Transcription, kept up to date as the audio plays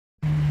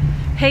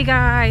Hey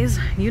guys,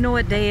 you know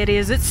what day it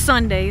is. It's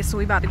Sunday, so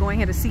we about to go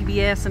ahead to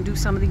CVS and do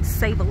some of these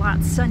Save a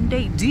Lot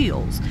Sunday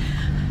deals.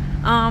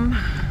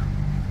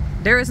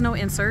 There is no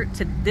insert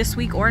to this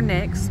week or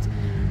next.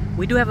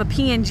 We do have a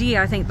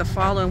PNG, I think, the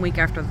following week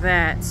after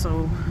that,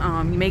 so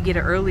you may get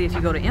it early if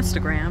you go to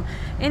Instagram.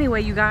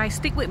 Anyway, you guys,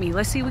 stick with me.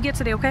 Let's see what we get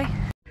today, okay?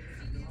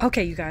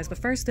 Okay, you guys, the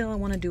first deal I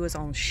want to do is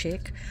on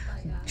Schick.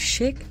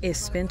 Schick is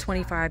spend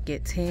 25,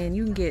 get 10.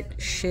 You can get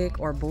Schick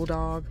or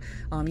Bulldog.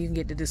 You can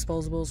get the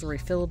disposables or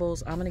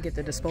refillables. I'm going to get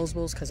the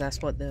disposables because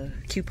that's what the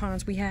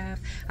coupons we have.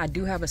 I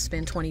do have a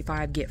spend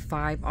 25, get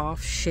 5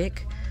 off Schick.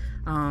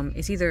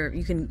 It's either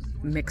you can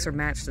mix or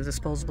match the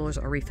disposables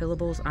or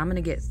refillables. I'm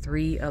going to get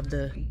 3 of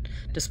the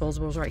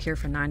disposables right here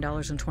for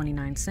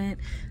 $9.29.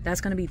 That's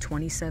going to be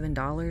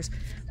 $27.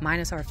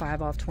 Minus our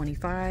 5 off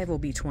 25 will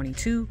be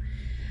 22.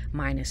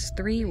 Minus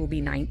 3 will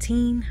be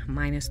 19.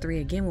 Minus 3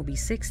 again will be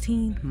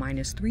 16.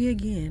 Minus 3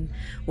 again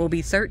will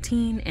be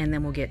 13. And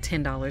then we'll get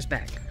 $10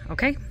 back.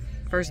 Okay?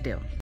 First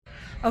deal.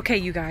 Okay,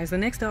 you guys, the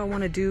next deal I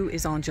want to do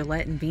is on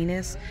Gillette and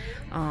Venus.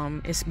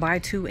 It's buy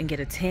 2 and get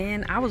a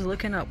 10. I was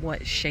looking up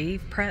what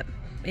shave prep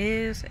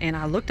is, and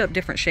I looked up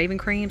different shaving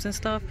creams and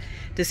stuff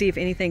to see if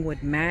anything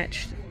would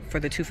match for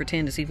the 2 for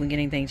 10 to see if we can get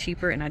anything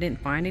cheaper, and I didn't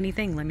find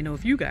anything. Let me know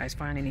if you guys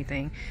find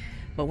anything.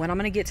 But what I'm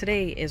going to get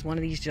today is one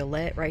of these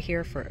Gillette right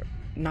here for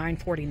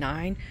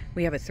 $9.49.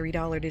 We have a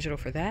 $3 digital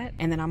for that.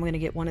 And then I'm going to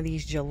get one of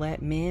these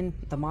Gillette Men,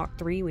 the Mach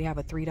 3. We have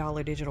a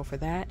 $3 digital for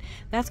that.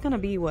 That's going to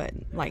be what,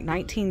 like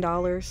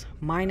 $19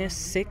 minus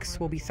 6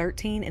 will be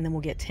 $13, and then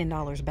we'll get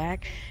 $10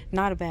 back.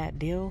 Not a bad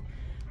deal.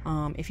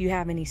 If you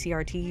have any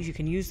CRTs, you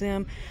can use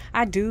them.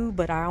 I do,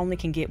 but I only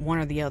can get one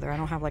or the other. I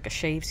don't have like a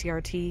shave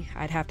CRT.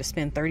 I'd have to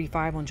spend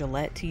 $35 on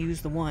Gillette to use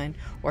the one,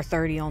 or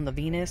 $30 on the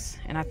Venus,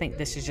 and I think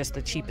this is just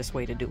the cheapest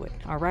way to do it.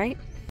 All right.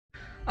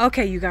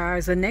 Okay, you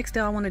guys, the next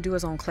deal I want to do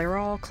is on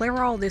Clairol.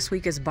 Clairol this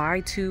week is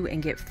buy 2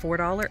 and get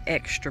 $4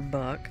 extra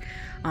buck.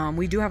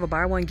 We do have a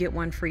buy 1 get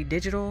 1 free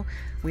digital.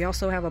 We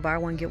also have a buy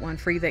 1 get 1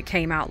 free that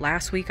came out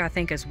last week, I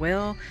think, as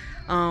well.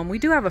 We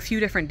do have a few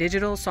different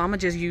digitals, so I'm gonna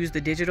just use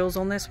the digitals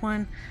on this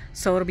one.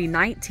 So it'll be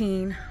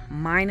 19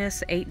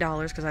 minus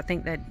 $8 because I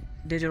think that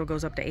digital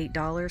goes up to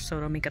 $8, so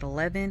it'll make it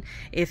 11.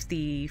 If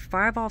the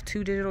 5 off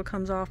 2 digital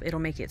comes off, it'll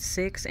make it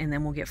 6, and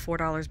then we'll get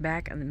 $4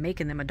 back, and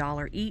making them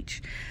 $1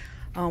 each.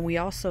 I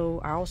also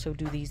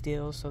do these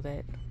deals so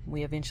that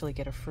we eventually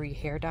get a free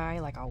hair dye.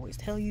 Like I always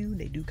tell you,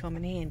 they do come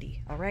in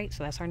handy. All right,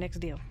 so that's our next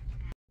deal.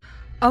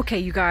 Okay,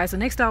 you guys, the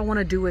next deal I want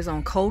to do is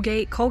on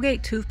Colgate.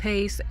 Colgate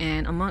toothpaste,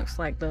 and amongst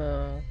like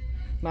the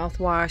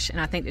mouthwash and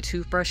I think the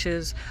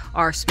toothbrushes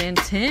are spend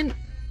 10.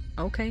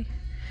 Okay.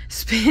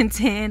 Spend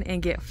 10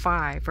 and get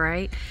 5,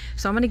 right?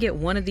 So I'm gonna get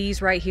one of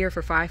these right here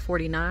for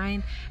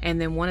 $5.49,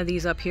 and then one of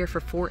these up here for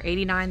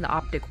 $4.89, the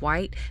optic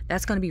white.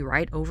 That's gonna be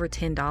right over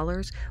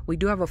 $10. We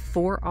do have a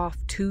 4 off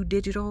 2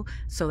 digital,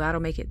 so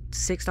that'll make it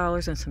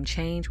 $6 and some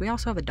change. We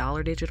also have a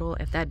 $1 digital.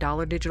 If that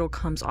 $1 digital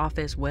comes off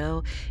as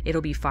well, it'll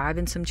be 5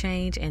 and some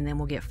change, and then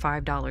we'll get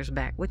 $5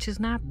 back, which is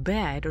not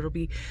bad. It'll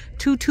be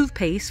 2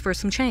 toothpaste for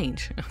some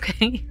change.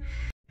 Okay.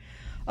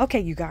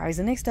 Okay, you guys,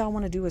 the next deal I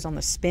want to do is on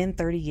the spend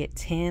 30 get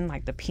 10,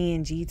 like the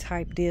PNG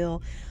type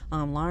deal,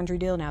 laundry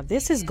deal. Now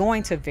this is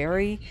going to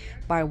vary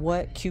by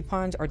what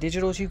coupons or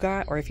digitals you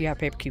got, or if you have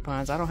paper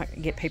coupons. I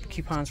don't get paper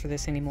coupons for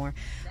this anymore.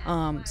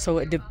 So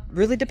it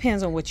really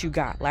depends on what you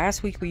got.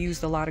 Last week we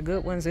used a lot of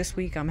good ones. This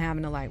week I'm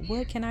having to like,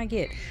 what can I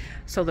get?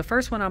 So the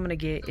first one I'm going to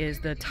get is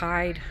the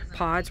Tide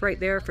Pods right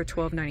there for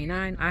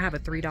 $12.99. I have a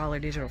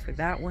 $3 digital for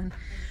that one.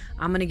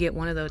 I'm going to get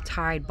one of the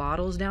Tide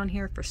bottles down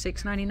here for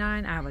 $6.99.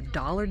 I have a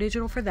 $1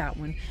 digital for that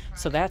one.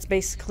 So that's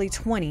basically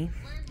 20.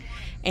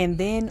 And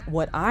then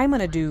what I'm going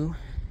to do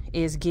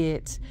is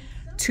get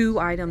 2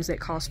 items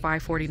that cost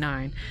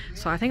 $5.49.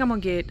 So I think I'm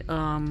going to get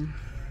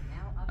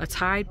a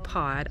Tide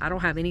Pod. I don't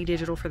have any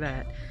digital for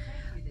that.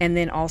 And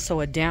then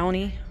also a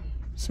Downy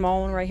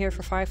small one right here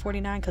for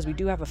 $5.49 because we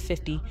do have a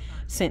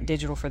 50-cent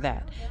digital for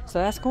that. So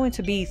that's going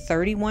to be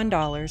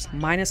 $31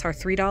 minus our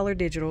 $3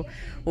 digital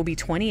will be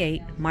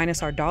 $28,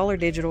 minus our $1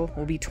 digital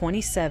will be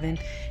 $27,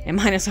 and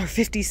minus our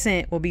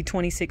 50-cent will be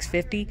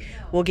 $26.50.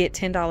 We'll get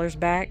 $10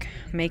 back,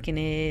 making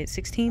it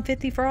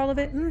 $16.50 for all of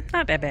it.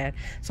 Not that bad.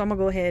 So I'm gonna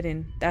go ahead,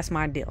 and that's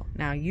my deal.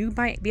 Now you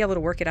might be able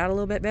to work it out a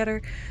little bit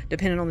better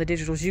depending on the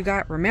digitals you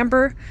got.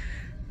 Remember,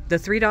 the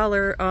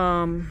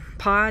 $3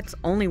 pods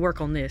only work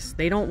on this.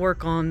 They don't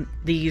work on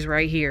these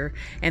right here.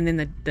 And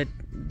then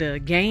the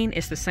gain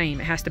is the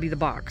same. It has to be the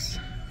box.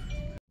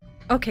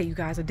 Okay, you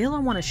guys, a deal I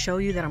want to show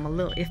you that I'm a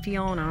little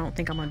iffy on. I don't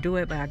think I'm going to do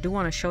it, but I do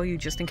want to show you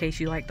just in case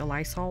you like the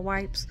Lysol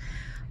wipes.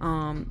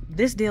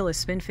 This deal is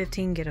spend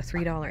 15, get a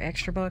 $3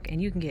 extra buck,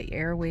 and you can get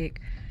Airwick,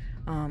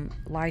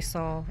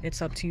 Lysol.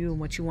 It's up to you and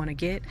what you want to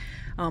get.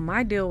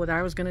 My deal, what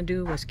I was going to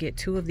do was get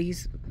 2 of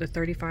these, the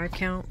 35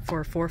 count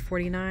for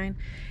 $4.49,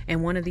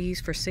 and one of these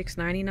for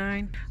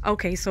 $6.99.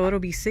 Okay, so it'll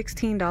be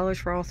 $16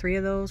 for all 3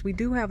 of those. We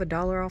do have a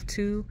 $1 off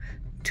 2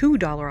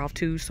 $2 off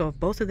too. So if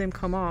both of them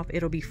come off,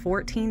 it'll be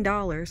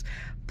 $14.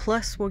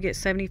 Plus we'll get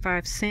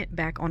 75 cents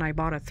back on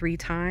Ibotta 3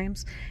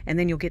 times, and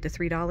then you'll get the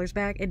 $3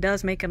 back. It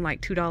does make them like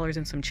 $2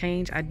 and some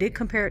change. I did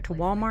compare it to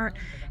Walmart,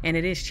 and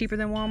it is cheaper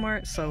than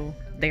Walmart, so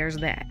there's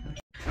that.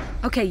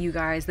 Okay, you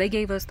guys, they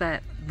gave us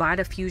that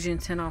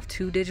VitaFusion 10 off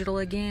 2 digital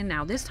again.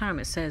 Now this time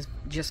it says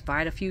just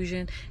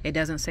VitaFusion. It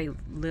doesn't say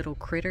Little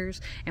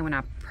Critters. And when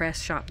I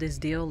press shop this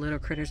deal, Little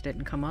Critters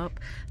didn't come up,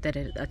 that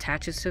it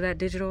attaches to that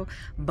digital.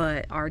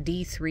 But our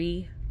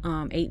D3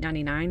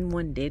 $8.99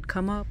 one did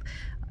come up.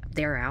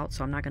 They're out,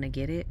 so I'm not going to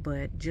get it.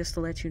 But just to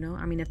let you know,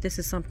 I mean, if this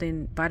is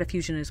something,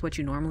 VitaFusion is what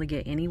you normally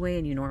get anyway,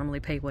 and you normally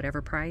pay whatever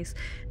price.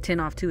 10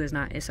 off 2 is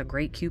not, it's a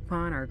great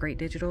coupon or a great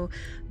digital,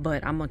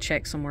 but I'm going to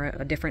check somewhere,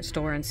 a different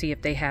store, and see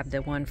if they have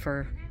the one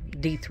for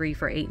D3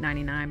 for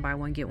 $8.99, buy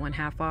one, get one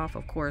half off.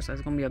 Of course,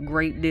 that's going to be a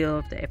great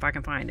deal if I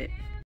can find it.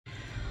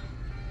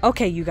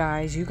 Okay, you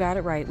guys, you got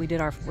it right.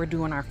 We're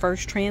doing our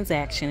first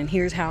transaction, and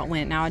here's how it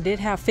went. Now, I did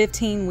have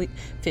 15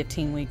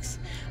 weeks.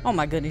 Oh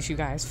my goodness, you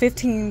guys,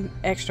 15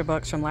 extra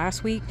bucks from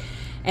last week.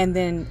 And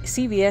then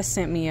CVS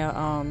sent me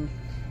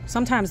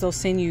sometimes they'll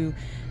send you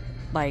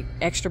like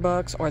extra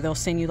bucks, or they'll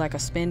send you like a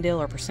spin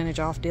deal or percentage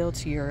off deal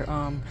to your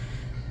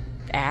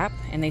app,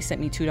 and they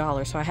sent me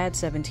 $2. So I had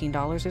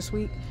 $17 this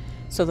week.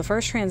 So the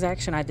first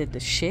transaction, I did the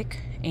Schick,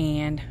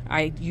 and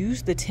I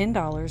used the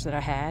 $10 that I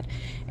had,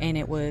 and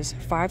it was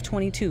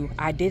 $5.22.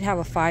 I did have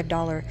a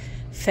 $5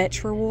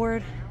 fetch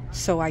reward,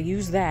 so I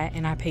used that,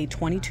 and I paid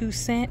 22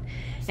 cents.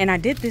 And I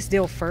did this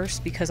deal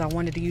first because I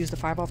wanted to use the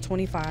 5 off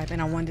 25,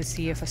 and I wanted to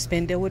see if a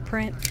spin deal would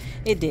print.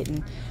 It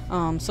didn't.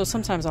 So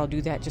sometimes I'll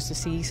do that just to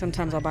see.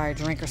 Sometimes I'll buy a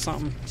drink or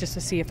something just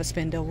to see if a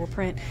spin deal will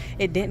print.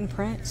 It didn't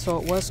print, so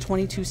it was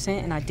 22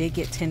 cents, and I did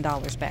get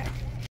 $10 back.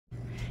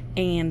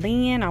 And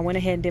then I went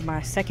ahead and did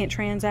my second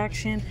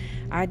transaction.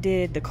 I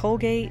did the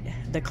Colgate,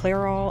 the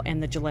Clairol,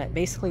 and the Gillette.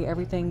 Basically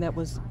everything that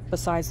was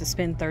besides the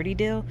spend 30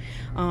 deal.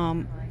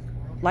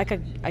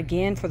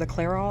 Again, for the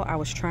Clairol, I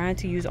was trying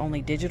to use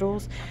only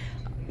digitals.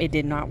 It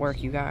did not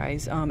work, you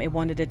guys. It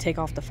wanted to take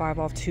off the 5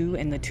 off 2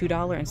 and the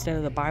 $2 instead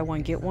of the buy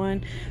one get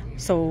one.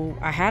 So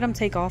I had them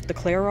take off the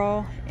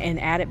Clairol and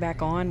add it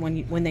back on.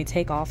 When they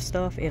take off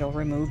stuff, it'll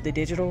remove the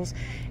digitals,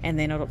 and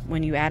then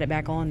when you add it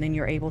back on, then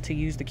you're able to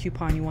use the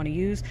coupon you want to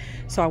use.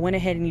 So I went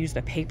ahead and used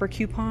a paper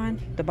coupon.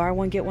 The buy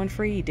one get one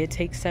free, it did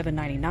take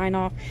 $7.99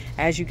 off.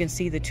 As you can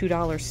see, the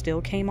 $2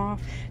 still came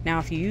off. Now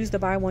if you use the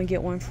buy one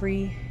get one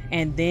free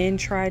and then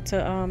try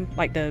to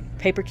like the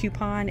paper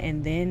coupon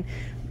and then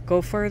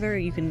go further,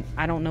 you can,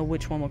 I don't know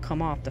which one will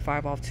come off, the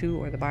 5 off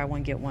 2 or the buy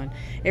one get one.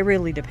 It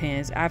really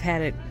depends. I've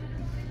had it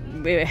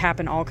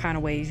happen all kind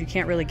of ways. You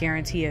can't really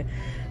guarantee it,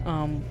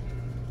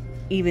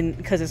 even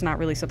because it's not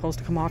really supposed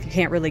to come off. You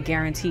can't really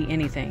guarantee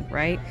anything,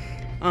 right?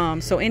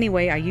 So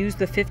anyway, I used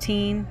the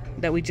 15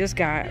 that we just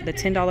got, the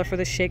 $10 for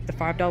the Schick, the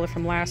 $5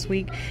 from last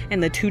week,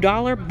 and the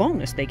 $2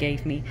 bonus they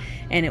gave me,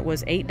 and it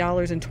was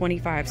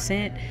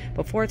 $8.25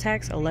 before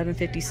tax,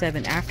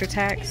 $11.57 after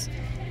tax.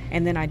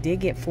 And then I did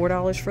get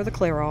 $4 for the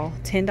Clairol,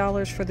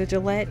 $10 for the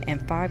Gillette,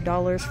 and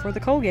 $5 for the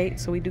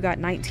Colgate. So we do got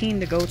 19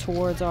 to go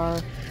towards our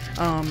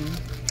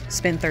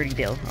spend 30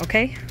 deal,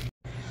 okay?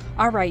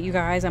 All right, you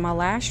guys, and my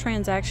last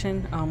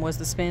transaction was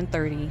the spend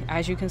 30.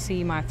 As you can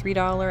see, my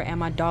 $3 and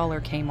my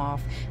dollar came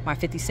off. My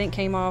 50 cent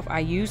came off. I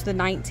used the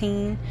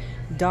 $19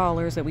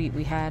 that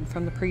we had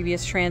from the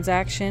previous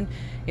transaction.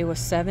 It was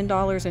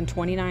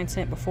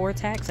 $7.29 before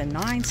tax and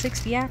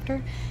 $9.60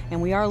 after,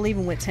 and we are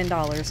leaving with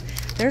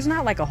 $10. There's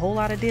not like a whole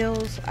lot of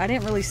deals. I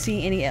didn't really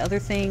see any other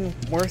thing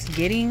worth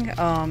getting.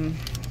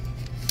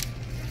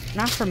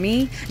 Not for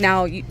me.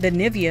 Now the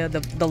Nivea,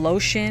 the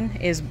lotion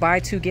is buy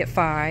 2 get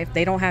 5.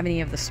 They don't have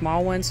any of the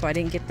small ones, so I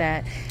didn't get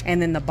that.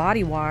 And then the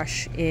body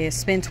wash is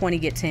spend 20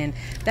 get 10.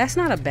 That's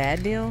not a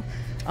bad deal,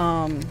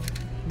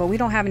 but we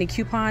don't have any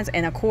coupons.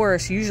 And of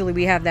course, usually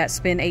we have that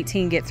spend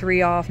 18 get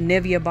 3 off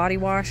Nivea body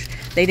wash.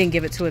 They didn't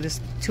give it to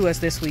us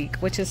this week,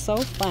 which is so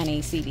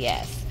funny,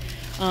 CVS.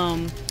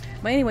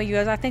 But anyway, you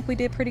guys, I think we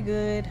did pretty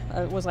good.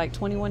 It was like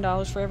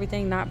 $21 for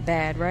everything. Not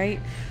bad,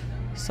 right?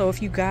 So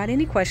if you got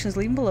any questions,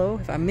 leave them below.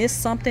 If I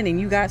missed something and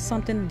you got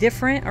something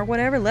different or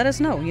whatever, let us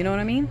know. You know what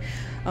I mean?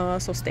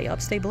 So stay up,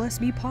 stay blessed,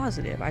 be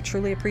positive. I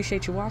truly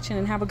appreciate you watching,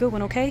 and have a good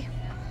one, okay?